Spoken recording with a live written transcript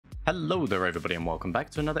Hello there everybody and welcome back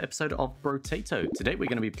to another episode of Brotato. Today we're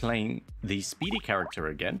going to be playing the Speedy character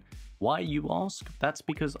again. Why, you ask? That's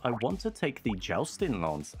because I want to take the Jousting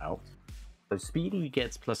lance out. So Speedy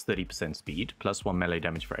gets plus 30% speed, plus 1 melee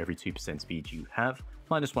damage for every 2% speed you have,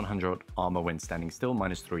 minus 100 armor when standing still,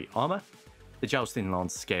 minus 3 armor. The Jousting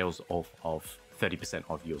lance scales off of 30%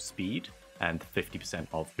 of your speed and 50%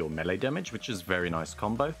 of your melee damage, which is a very nice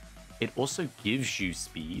combo. It also gives you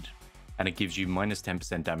speed, and it gives you minus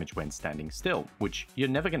 10% damage when standing still, which you're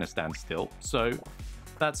never going to stand still. So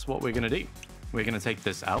that's what we're going to do. We're going to take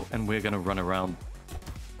this out and we're going to run around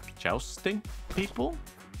jousting people.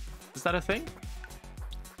 Is that a thing?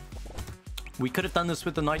 We could have done this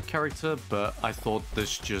with the knight character, but I thought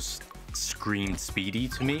this just screamed Speedy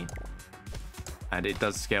to me. And it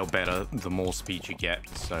does scale better the more speed you get,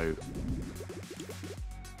 so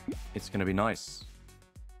it's going to be nice.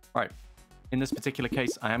 All right. In this particular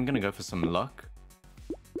case, I am going to go for some luck.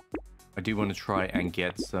 I do want to try and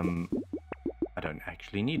get some... I don't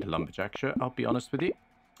actually need a lumberjack shirt, I'll be honest with you.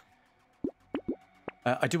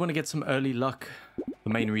 I do want to get some early luck. The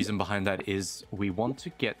main reason behind that is we want to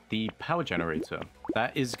get the power generator.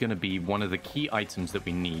 That is going to be one of the key items that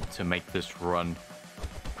we need to make this run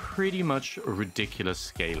pretty much ridiculous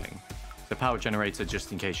scaling. The power generator,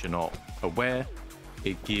 just in case you're not aware,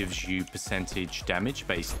 it gives you percentage damage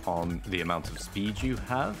based on the amount of speed you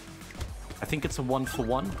have. I think it's a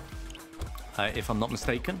 1-for-1, if I'm not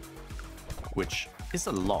mistaken, which is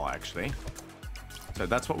a lot, actually. So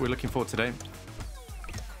that's what we're looking for today.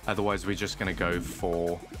 Otherwise, we're just going to go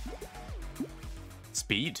for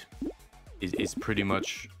speed. Is pretty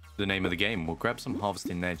much the name of the game. We'll grab some harvest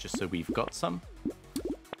in there just so we've got some.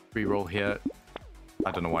 Reroll here.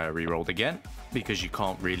 I don't know why I rerolled again, because you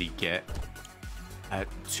can't really get...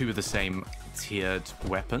 two of the same tiered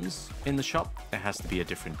weapons in the shop. There has to be a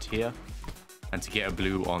different tier, and to get a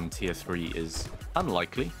blue on tier 3 is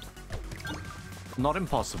unlikely. Not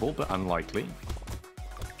impossible, but unlikely.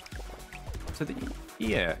 So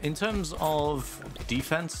yeah, in terms of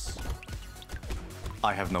defense,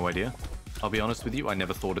 I have no idea. I'll be honest with you, I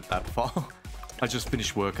never thought it that far. I just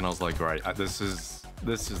finished work and I was like, right, this is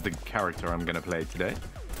the character I'm gonna play today.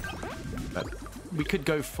 But we could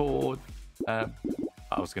go for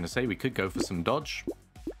I was going to say we could go for some dodge,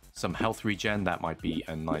 some health regen. That might be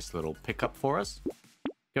a nice little pickup for us.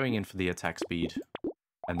 Going in for the attack speed,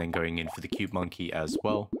 and then going in for the cute monkey as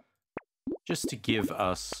well, just to give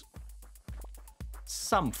us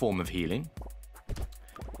some form of healing.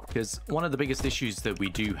 Because one of the biggest issues that we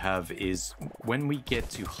do have is when we get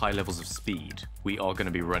to high levels of speed, we are going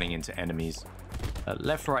to be running into enemies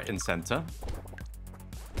left, right, and center.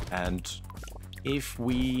 And if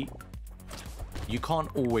you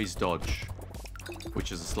can't always dodge,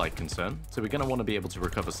 which is a slight concern. So we're going to want to be able to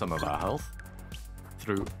recover some of our health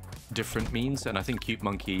through different means. And I think Cute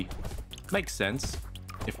Monkey makes sense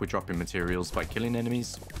if we're dropping materials by killing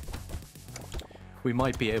enemies. We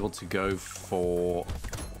might be able to go for...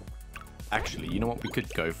 Actually, you know what we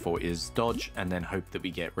could go for is dodge and then hope that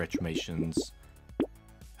we get Retrimation's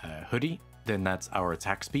hoodie. Then that's our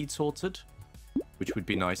attack speed sorted, which would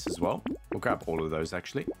be nice as well. We'll grab all of those,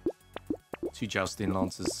 actually. 2 jousting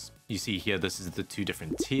lances. You see here, this is the 2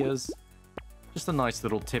 different tiers. Just a nice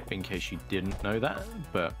little tip in case you didn't know that,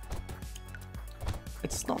 but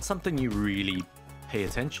it's not something you really pay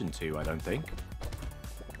attention to, I don't think.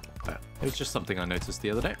 But it was just something I noticed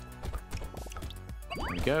the other day. There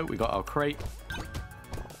we go, we got our crate.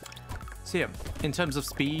 So yeah, in terms of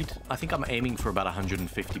speed, I think I'm aiming for about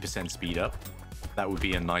 150% speed up. That would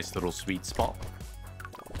be a nice little sweet spot,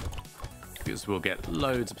 because we'll get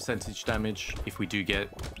loads of percentage damage. If we do get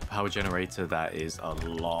power generator, that is a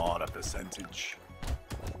lot of percentage.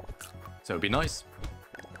 So it'd be nice.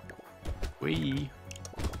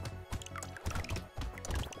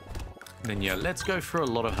 Then yeah, let's go for a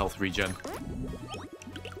lot of health regen.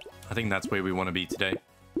 I think that's where we want to be today.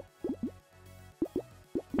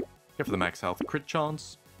 Go for the max health. Crit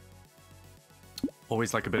chance.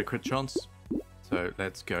 Always like a bit of crit chance. So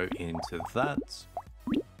let's go into that.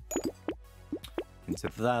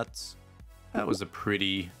 That was a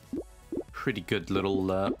pretty good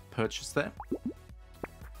little purchase there.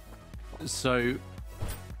 So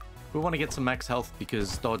we want to get some max health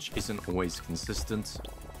because dodge isn't always consistent.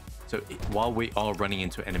 So while we are running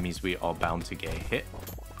into enemies, we are bound to get hit.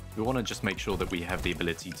 We want to just make sure that we have the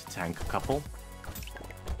ability to tank a couple,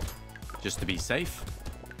 just to be safe.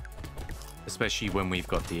 Especially when we've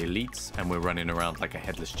got the elites and we're running around like a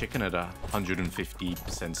headless chicken at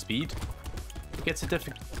 150% speed. It gets a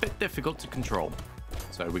bit difficult to control.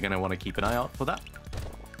 So we're going to want to keep an eye out for that.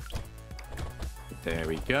 There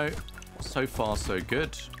we go. so far so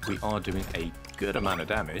good. We are doing a good amount of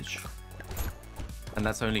damage. And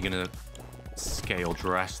that's only going to scale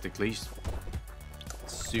drastically as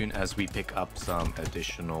soon as we pick up some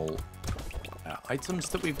additional items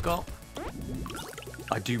that we've got.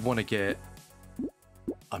 I do want to get...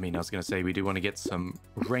 I was going to say we do want to get some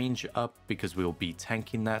range up because we'll be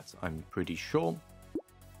tanking that, I'm pretty sure.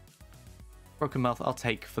 Broken Mouth I'll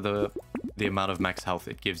take for the amount of max health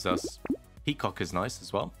it gives us. Peacock is nice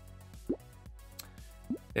as well.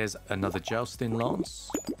 There's another Jousting Lance.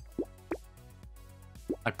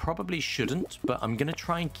 I probably shouldn't, but I'm going to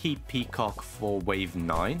try and keep Peacock for wave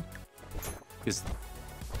 9. Because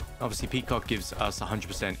obviously Peacock gives us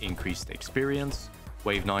 100% increased experience.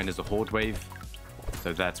 Wave 9 is a horde wave.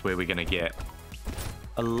 So that's where we're going to get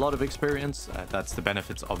a lot of experience. That's the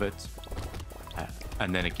benefits of it.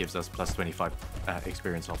 And then it gives us plus 25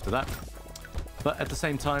 experience after that. But at the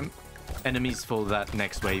same time, enemies for that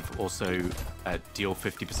next wave also deal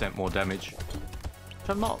 50% more damage. Which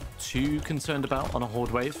I'm not too concerned about on a horde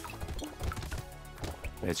wave.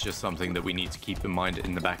 It's just something that we need to keep in mind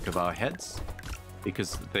in the back of our heads.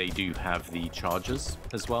 Because they do have the charges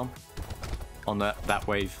as well on that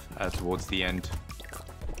wave towards the end.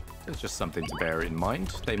 It's just something to bear in mind.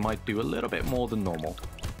 They might do a little bit more than normal.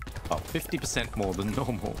 Well, 50% more than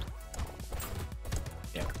normal.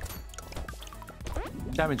 Yeah.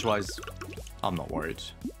 Damage-wise, I'm not worried.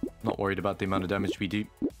 Not worried about the amount of damage we do.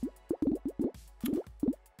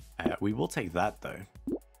 We will take that, though.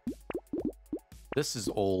 This is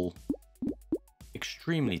all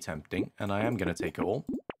extremely tempting, and I am going to take it all.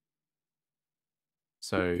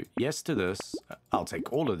 So, yes to this. I'll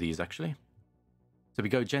take all of these, actually. So we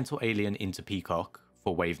go Gentle Alien into Peacock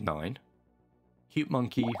for wave 9. Cute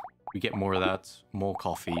Monkey, we get more of that. More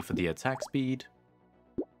coffee for the attack speed.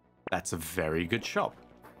 That's a very good shop.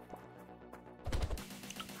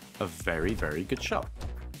 A very, very good shop.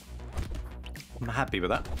 I'm happy with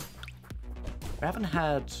that. We haven't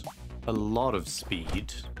had a lot of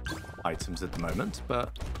speed items at the moment,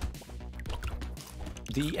 but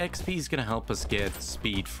the XP is going to help us get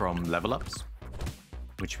speed from level ups,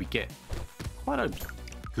 which we get quite a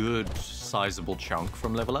good sizable chunk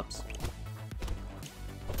from level ups.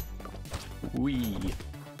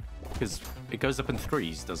 Because it goes up in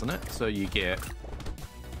 3s, doesn't it? So you get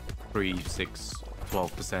 3, 6,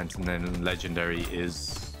 12%, and then legendary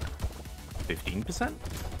is 15%?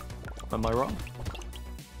 Am I wrong?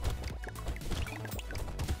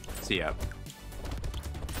 So yeah,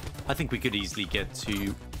 I think we could easily get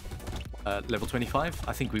to level 25.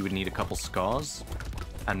 I think we would need a couple scars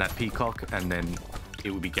and that Peacock, and then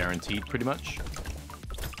it would be guaranteed pretty much.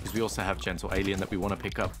 Because we also have Gentle Alien that we want to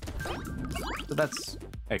pick up. So that's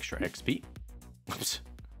extra XP.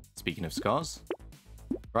 Speaking of scars.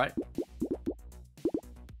 Right.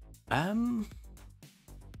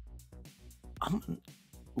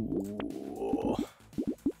 Ooh.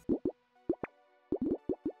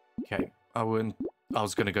 Okay, I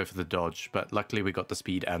was going to go for the dodge, but luckily we got the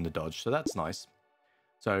speed and the dodge, so that's nice.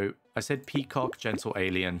 So I said Peacock, Gentle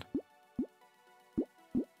Alien.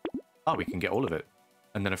 Oh, we can get all of it.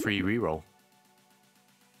 And then a free reroll.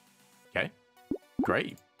 Okay,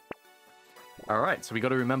 great. Alright, so we got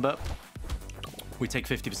to remember, we take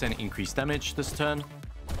 50% increased damage this turn.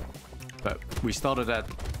 But we started at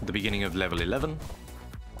the beginning of level 11.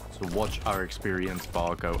 So watch our experience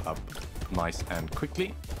bar go up nice and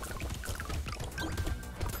quickly.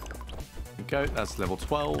 There we go, that's level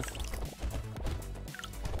 12.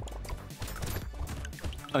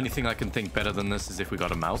 Only thing I can think better than this is if we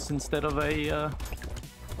got a mouse instead of a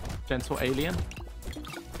Gentle Alien.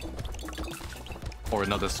 Or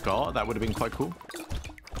another Scar, that would have been quite cool.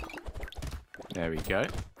 There we go.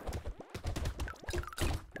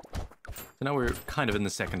 So now we're kind of in the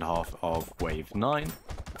second half of wave 9.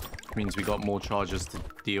 Which means we got more charges to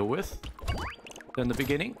deal with than the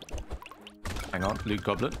beginning. Hang on, Loot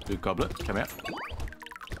Goblet, come here.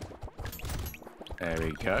 There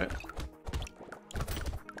we go.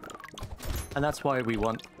 And that's why we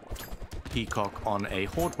want Peacock on a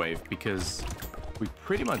Horde wave, because we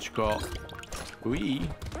pretty much got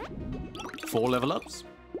 4 level ups.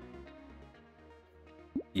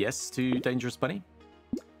 Yes to Dangerous Bunny.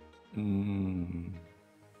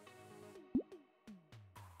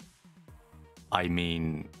 I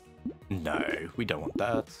mean, no, we don't want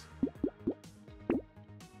that.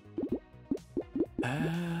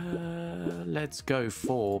 Let's go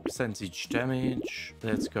for percentage damage.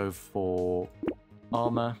 Let's go for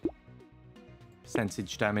armor.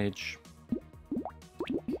 Percentage damage.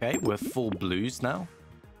 Okay, we're full blues now.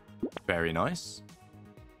 Very nice.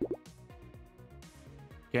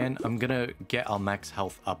 Again, I'm gonna get our max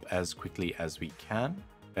health up as quickly as we can.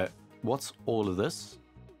 What's all of this?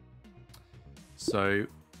 So,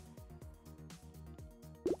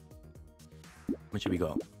 what should we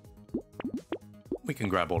got? We can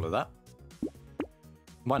grab all of that.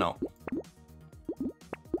 Why not?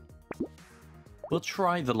 We'll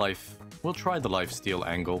try the life steal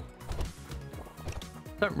angle.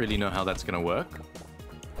 Don't really know how that's gonna work.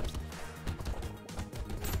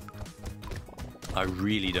 I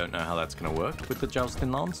really don't know how that's gonna work with the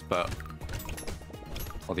Jousting lance, but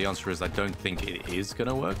well, the answer is I don't think it is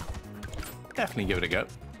gonna work. Definitely give it a go.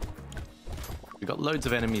 We got loads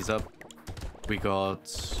of enemies up. We got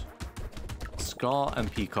Scar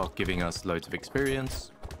and Peacock giving us loads of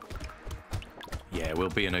experience. Yeah, we'll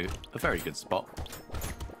be in a very good spot.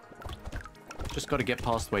 Just got to get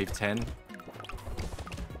past wave 10.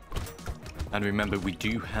 And remember, we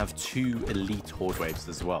do have 2 elite horde waves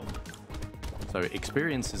as well. So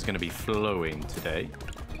experience is going to be flowing today.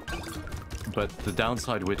 But the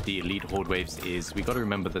downside with the elite horde waves is we got to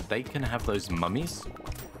remember that they can have those mummies,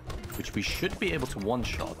 which we should be able to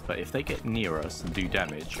one-shot. But if they get near us and do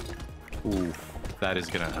damage, oof, that is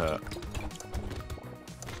going to hurt.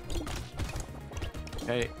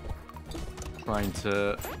 Okay. Trying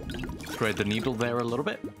to thread the needle there a little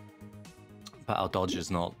bit. But our dodge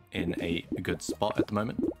is not in a good spot at the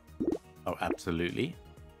moment. Oh, absolutely.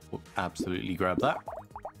 We'll absolutely grab that.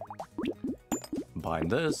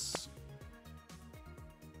 Bind this.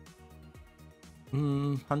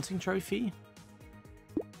 Hunting trophy?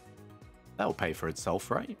 That'll pay for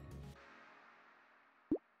itself, right?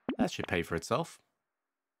 That should pay for itself.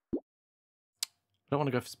 I don't want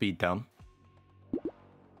to go for speed down.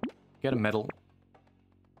 Get a medal.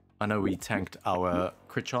 I know we tanked our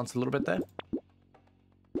crit chance a little bit there.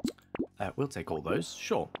 We'll take all those,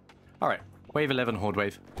 sure. Alright, wave 11 horde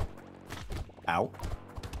wave. Ow.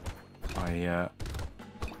 I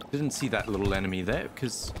didn't see that little enemy there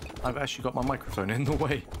because I've actually got my microphone in the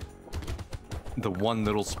way. The one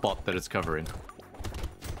little spot that it's covering.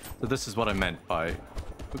 So this is what I meant by,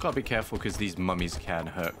 we've got to be careful because these mummies can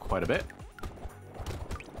hurt quite a bit.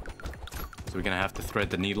 So we're going to have to thread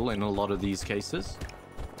the needle in a lot of these cases.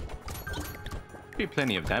 Be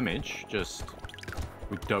plenty of damage, just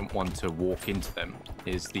we don't want to walk into them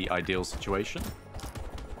is the ideal situation.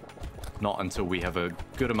 Not until we have a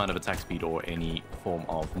good amount of attack speed or any form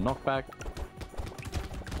of knockback.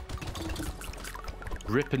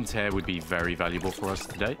 Rip and tear would be very valuable for us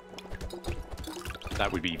today.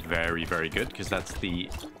 That would be very, very good because that's the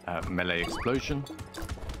melee explosion.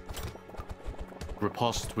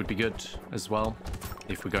 Riposte would be good as well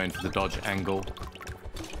if we're going for the dodge angle.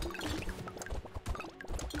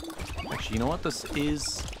 Actually, you know what? This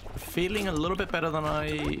is feeling a little bit better than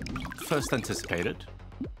I first anticipated.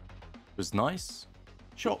 It was nice.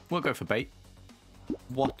 Sure, we'll go for bait.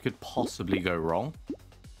 What could possibly go wrong?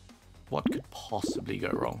 What could possibly go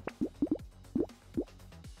wrong?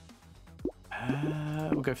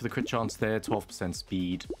 We'll go for the crit chance there. 12%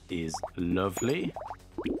 speed is lovely.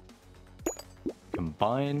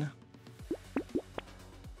 Combine.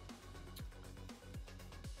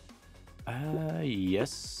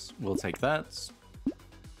 Yes, we'll take that.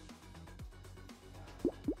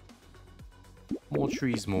 More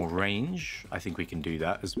trees, more range. I think we can do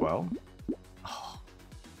that as well. Oh,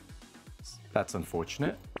 that's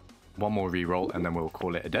unfortunate. One more reroll and then we'll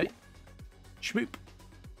call it a day. Schmoop.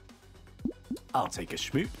 I'll take a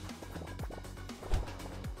schmoop.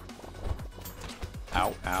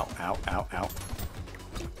 Ow, ow, ow, ow, ow.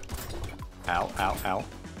 Ow, ow, ow.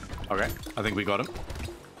 Okay, I think we got him.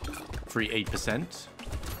 Free 8%.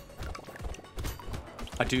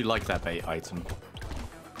 I do like that bait item.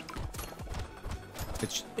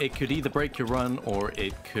 It could either break your run or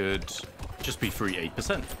it could just be free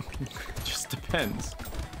 8%. Just depends.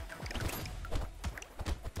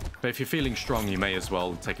 But if you're feeling strong, you may as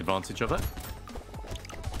well take advantage of it.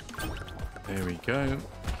 There we go.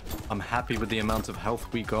 I'm happy with the amount of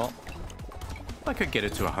health we got. I could get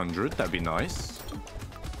it to 100, that'd be nice.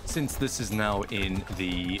 Since this is now in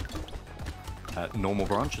the normal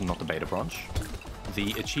branch and not the beta branch,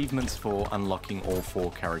 the achievements for unlocking all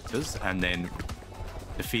 4 characters and then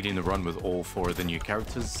defeating the run with all 4 of the new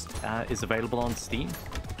characters is available on Steam.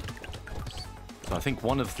 So I think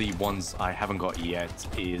one of the ones I haven't got yet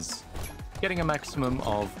is getting a maximum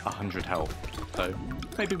of 100 health. So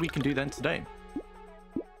maybe we can do that today.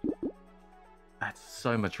 That's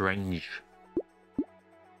so much range.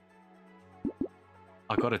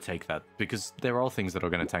 I gotta take that because there are things that are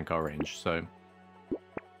gonna tank our range, so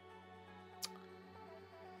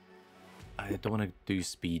I don't want to do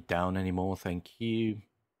speed down anymore, thank you.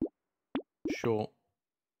 Sure.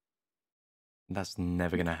 That's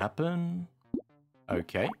never gonna happen.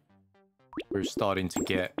 Okay. We're starting to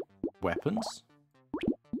get weapons.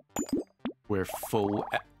 We're full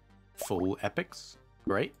epics.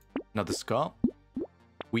 Great. Another scar.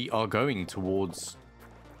 We are going towards...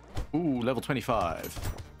 Ooh, level 25.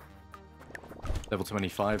 Level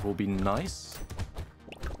 25 will be nice.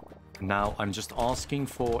 Now, I'm just asking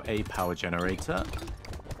for a power generator.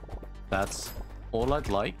 That's all I'd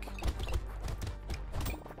like.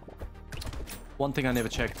 One thing I never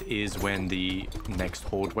checked is when the next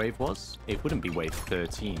horde wave was. It wouldn't be wave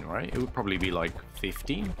 13, right? It would probably be like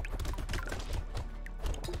 15.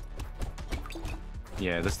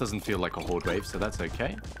 Yeah, this doesn't feel like a horde wave, so that's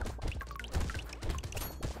okay.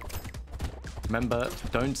 Remember,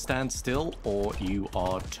 don't stand still or you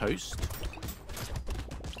are toast.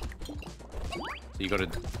 So you gotta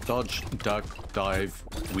dodge, duck, dive,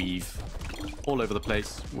 weave, all over the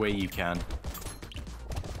place where you can.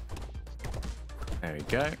 There we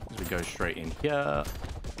go. We go straight in here.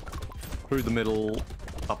 Through the middle.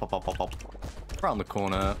 Up, up, up, up, up. Around the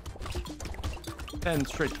corner. Then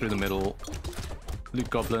straight through the middle. Loot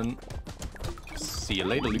Goblin. See you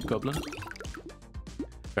later, Loot Goblin.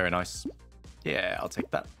 Very nice. Yeah, I'll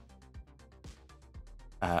take that.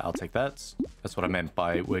 I'll take that. That's what I meant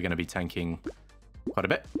by we're going to be tanking quite a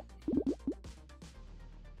bit.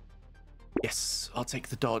 Yes, I'll take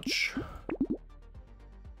the dodge.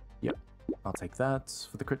 Yep, I'll take that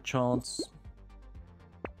for the crit chance.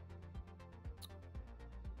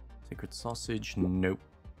 Sacred Sausage, nope.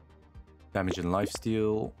 Damage and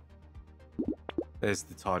lifesteal. There's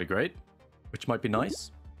the tardigrade, which might be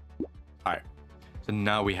nice. Alright, so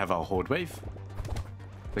now we have our horde wave.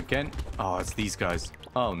 Again, oh, it's these guys.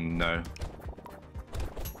 Oh no.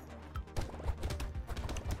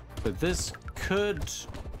 But this could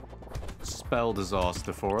spell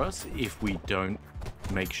disaster for us if we don't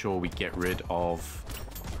make sure we get rid of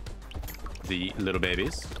the little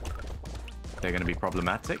babies. They're going to be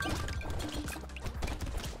problematic.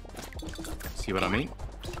 See what I mean?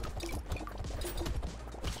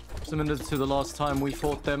 Similar to the last time we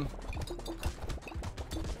fought them.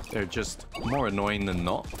 They're just more annoying than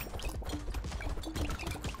not.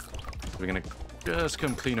 We're going to just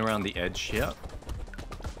come clean around the edge here.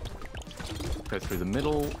 Go through the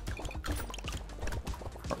middle.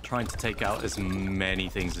 Trying to take out as many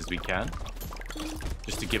things as we can.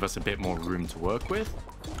 Just to give us a bit more room to work with.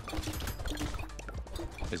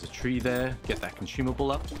 There's a tree there. Get that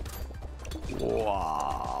consumable up.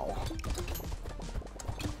 Wow.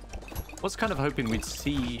 Was kind of hoping we'd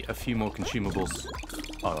see a few more consumables.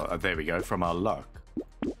 Oh, there we go, from our luck.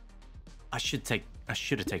 I should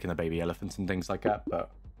have taken the baby elephants and things like that,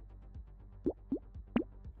 but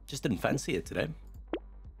just didn't fancy it today.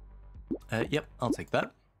 Yep, I'll take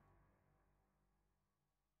that.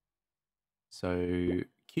 So,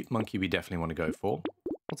 cute monkey we definitely want to go for.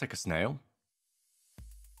 I'll take a snail.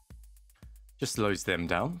 Just slows them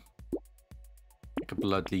down. Take a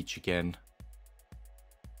blood leech again.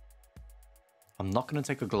 I'm not going to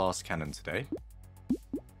take a glass cannon today.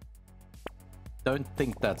 Don't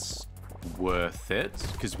think that's worth it,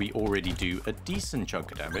 because we already do a decent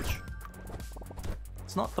chunk of damage.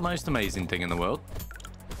 It's not the most amazing thing in the world,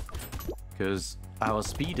 because our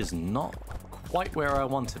speed is not quite where I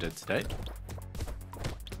wanted it today.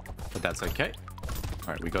 But that's okay.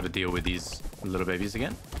 Alright, we got to deal with these little babies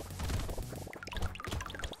again.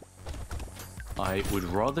 I would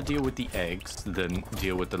rather deal with the eggs than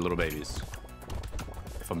deal with the little babies,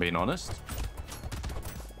 if I'm being honest.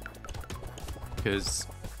 Because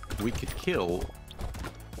we could kill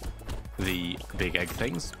the big egg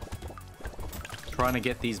things. Trying to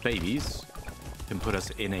get these babies can put us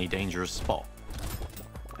in a dangerous spot.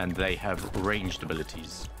 And they have ranged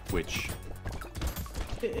abilities, which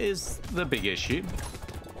is the big issue.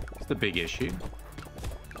 It's the big issue.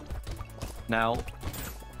 Now,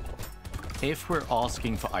 if we're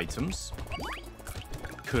asking for items,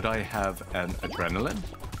 could I have an adrenaline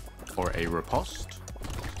or a riposte?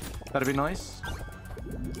 That'd be nice.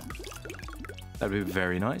 That'd be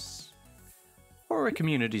very nice. Or a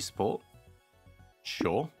community support.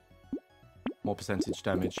 Sure. More percentage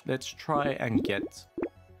damage. Let's try and get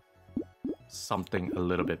something a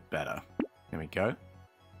little bit better. There we go.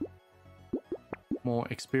 More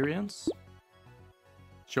experience.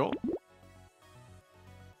 Sure.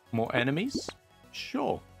 More enemies?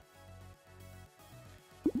 Sure.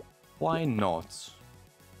 Why not?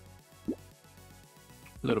 A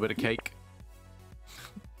little bit of cake.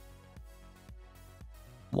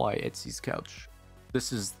 Why Etsy's couch?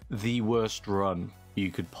 This is the worst run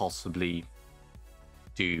you could possibly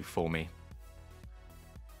do for me.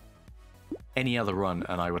 any other run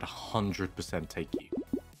and I would 100% take you.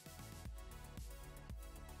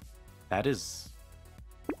 That is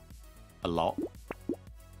a lot.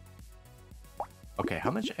 Okay,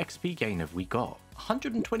 how much XP gain have we got?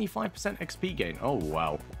 125% XP gain. Oh,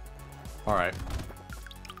 wow. All right.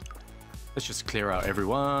 Let's just clear out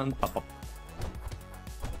everyone. Pop, pop.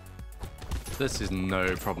 This is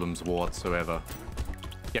no problems whatsoever.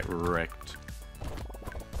 Get wrecked.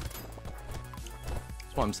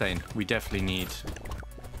 That's what I'm saying. We definitely need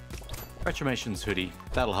Retrimation's hoodie.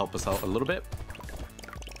 That'll help us out a little bit.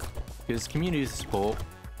 Because community support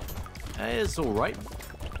is alright.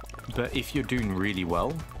 But if you're doing really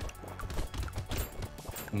well,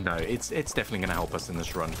 no, it's definitely going to help us in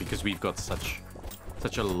this run because we've got such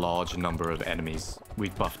a large number of enemies.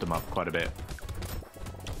 We've buffed them up quite a bit.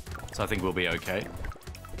 So I think we'll be okay.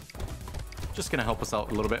 Just going to help us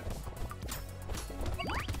out a little bit.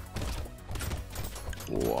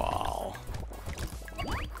 Wow.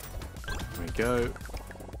 There we go.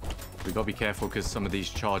 We got to be careful because some of these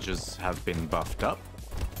charges have been buffed up.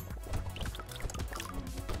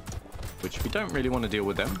 Which we don't really want to deal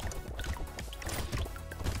with them.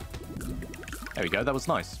 There we go. That was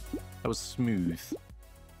nice. That was smooth.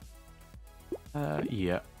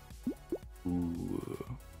 Yeah. Ooh.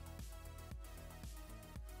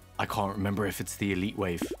 I can't remember if it's the elite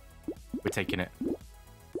wave. We're taking it.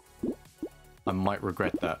 I might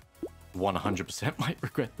regret that. 100% might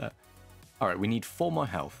regret that. Alright, we need 4 more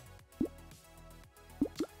health.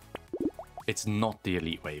 It's not the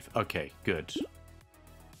elite wave. Okay, good.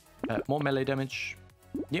 More melee damage.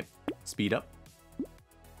 Yep. Speed up.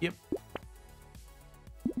 Yep.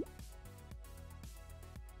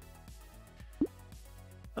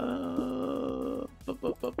 I'll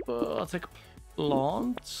take a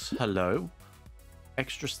plant. Hello.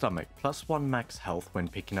 Extra stomach. +1 max health when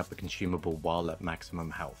picking up a consumable while at maximum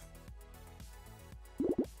health.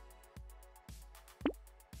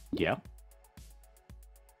 Yeah.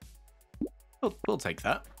 We'll take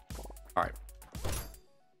that. Alright.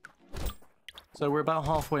 So we're about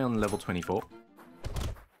halfway on level 24.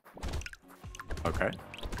 Okay.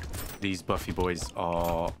 These Buffy boys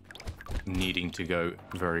are needing to go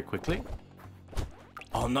very quickly.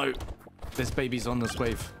 Oh no! This baby's on this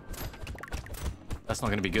wave. That's not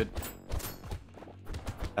going to be good.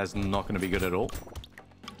 That's not going to be good at all.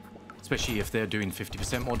 Especially if they're doing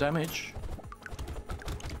 50% more damage.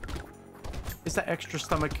 Is that extra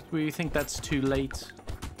stomach? Do you think that's too late?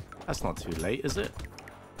 That's not too late, is it?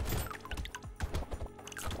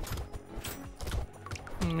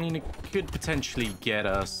 I mean, it could potentially get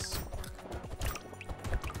us...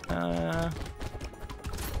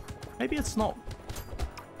 maybe it's not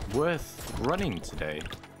worth running today.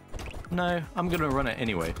 No, I'm going to run it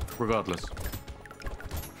anyway, regardless.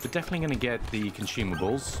 We're definitely going to get the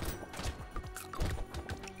consumables.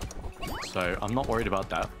 So I'm not worried about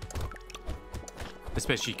that.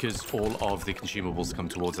 Especially because all of the consumables come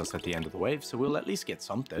towards us at the end of the wave, so we'll at least get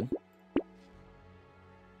something.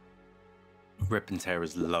 Rip and tear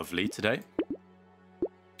is lovely today.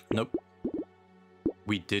 Nope.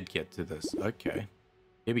 We did get to this. Okay.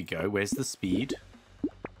 Here we go. Where's the speed?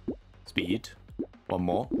 Speed. One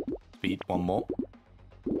more. Speed. One more.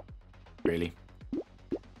 Really?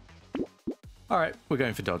 Alright, we're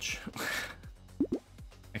going for dodge.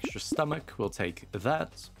 Extra stomach. We'll take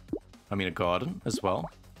that. I mean a garden as well.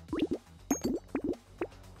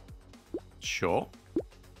 Sure.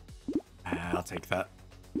 I'll take that.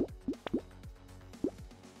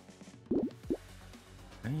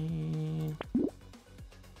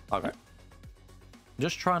 Okay.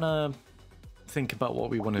 Just trying to think about what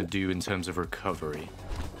we want to do in terms of recovery.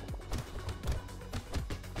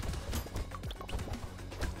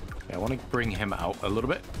 Okay, I want to bring him out a little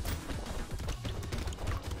bit.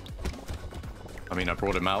 I mean, I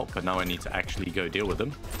brought him out, but now I need to actually go deal with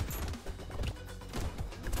him.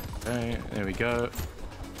 Okay, there we go.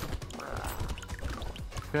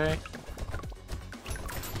 Okay.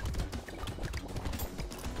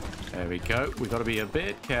 There we go. We've got to be a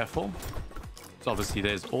bit careful. So obviously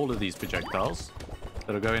there's all of these projectiles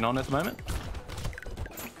that are going on at the moment.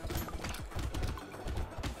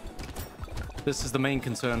 This is the main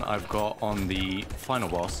concern I've got on the final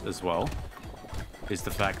boss as well. Is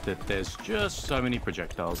the fact that there's just so many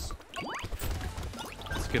projectiles.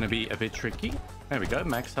 It's going to be a bit tricky. There we go.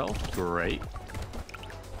 Max health. Great.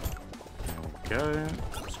 There we go.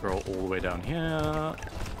 Scroll all the way down here.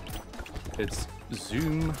 Let's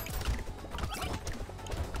zoom.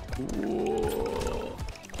 Whoa.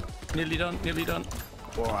 Nearly done. Nearly done.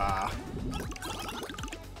 Wow.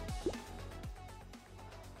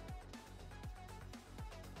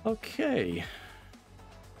 Okay.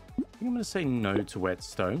 think I'm going to say no to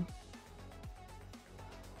whetstone.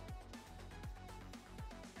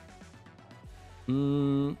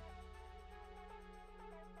 Hmm.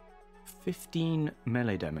 15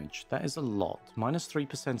 melee damage. That is a lot. Minus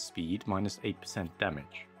 3% speed, minus 8%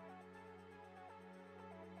 damage.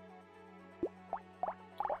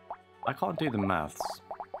 I can't do the maths.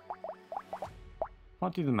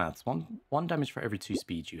 Can't do the maths. One damage for every 2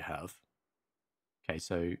 speeds you have. Okay,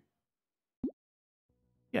 so...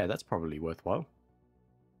 yeah, that's probably worthwhile.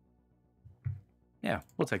 Yeah,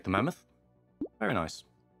 we'll take the mammoth. Very nice.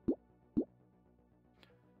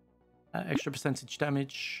 Extra percentage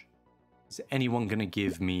damage. Is anyone going to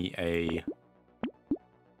give me a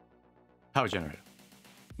power generator?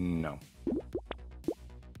 No.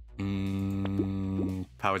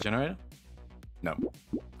 Power generator? No.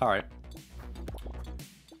 Alright.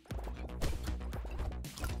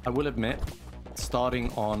 I will admit,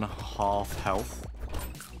 starting on half health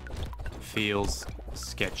feels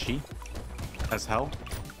sketchy as hell.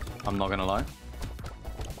 I'm not going to lie.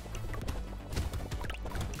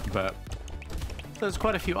 But there's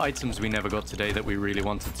quite a few items we never got today that we really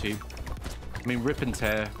wanted to. I mean, rip and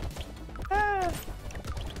tear.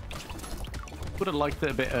 Would have liked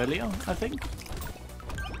it a bit earlier, I think.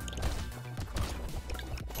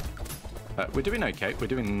 We're doing okay. We're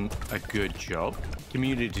doing a good job.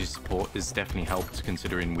 Community support has definitely helped,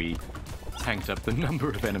 considering we tanked up the number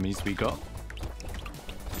of enemies we got.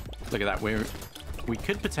 Look at that. We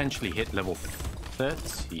could potentially hit level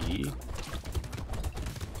 30.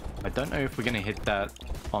 I don't know if we're going to hit that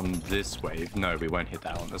on this wave. No, we won't hit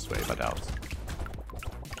that on this wave, I doubt.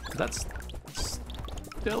 That's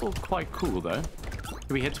still quite cool, though.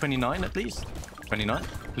 Can we hit 29 at least? 29,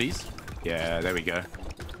 please? Yeah, there we go.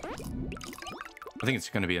 I think it's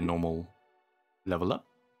going to be a normal level up.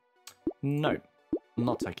 No,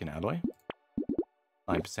 not taking alloy.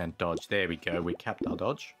 9% dodge. There we go. We capped our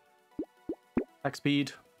dodge. Attack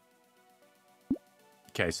speed.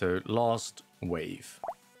 Okay, so last wave.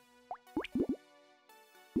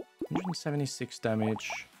 176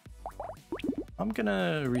 damage. I'm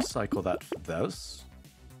gonna recycle that for those.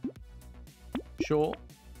 Sure.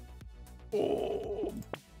 Oh.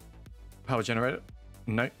 Power generator.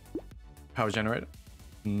 No. Power generator.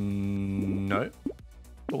 No.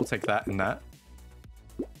 But we'll take that and that.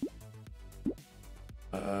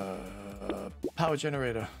 Power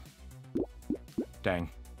generator. Dang.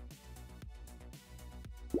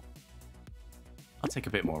 I'll take a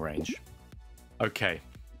bit more range. Okay.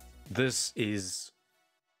 This is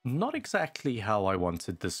not exactly how I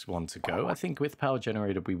wanted this one to go. I think with power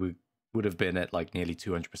generator we would have been at like nearly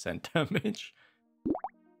 200% damage.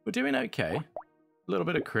 We're doing okay. A little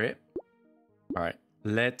bit of crit. All right,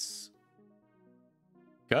 let's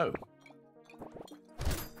go.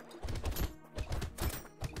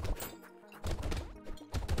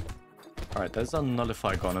 All right, there's our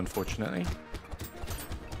nullify gone, unfortunately.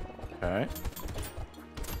 Okay.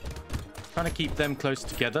 Trying to keep them close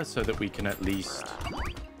together so that we can at least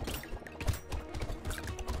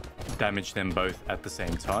damage them both at the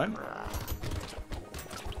same time.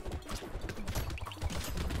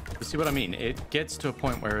 You see what I mean? It gets to a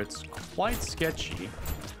point where it's quite sketchy.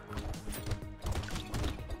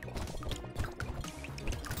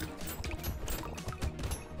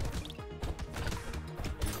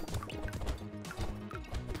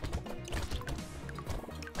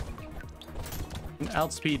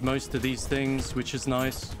 Outspeed most of these things, which is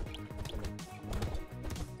nice.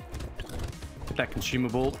 Get that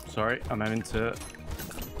consumable. Sorry, I'm having to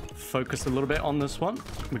focus a little bit on this one.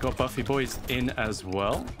 We got Buffy boys in as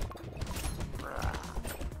well,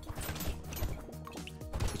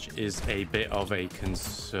 which is a bit of a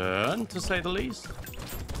concern, to say the least.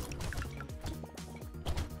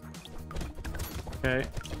 Okay,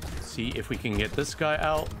 see if we can get this guy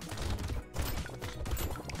out.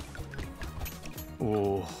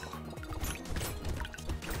 Oh.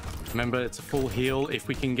 Remember, it's a full heal if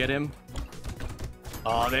we can get him.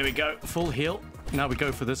 Oh, there we go. Full heal. Now we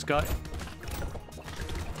go for this guy.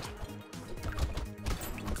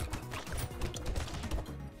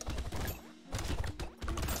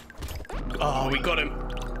 Oh, we got him.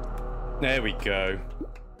 There we go.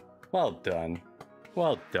 Well done.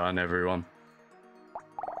 Well done, everyone.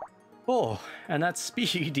 Oh, and that's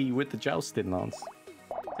Speedy with the Jousting lance.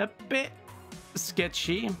 A bit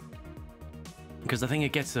sketchy, because I think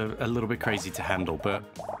it gets a little bit crazy to handle, but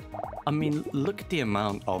I mean, look at the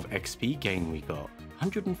amount of XP gain we got.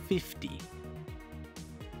 150.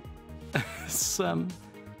 That's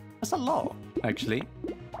a lot, actually.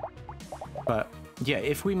 But yeah,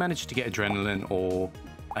 if we managed to get adrenaline or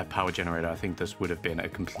a power generator, I think this would have been a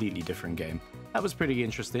completely different game. That was pretty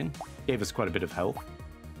interesting. Gave us quite a bit of health,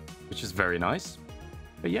 which is very nice.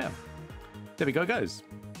 But yeah, there we go, guys.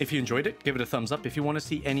 If you enjoyed it, give it a thumbs up. If you want to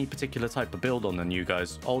see any particular type of build on the new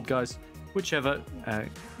guys, old guys, whichever,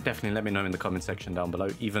 definitely let me know in the comment section down below.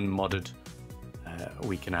 Even modded,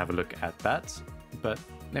 we can have a look at that. But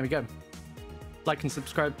there we go. Like and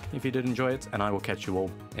subscribe if you did enjoy it, and I will catch you all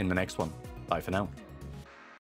in the next one. Bye for now.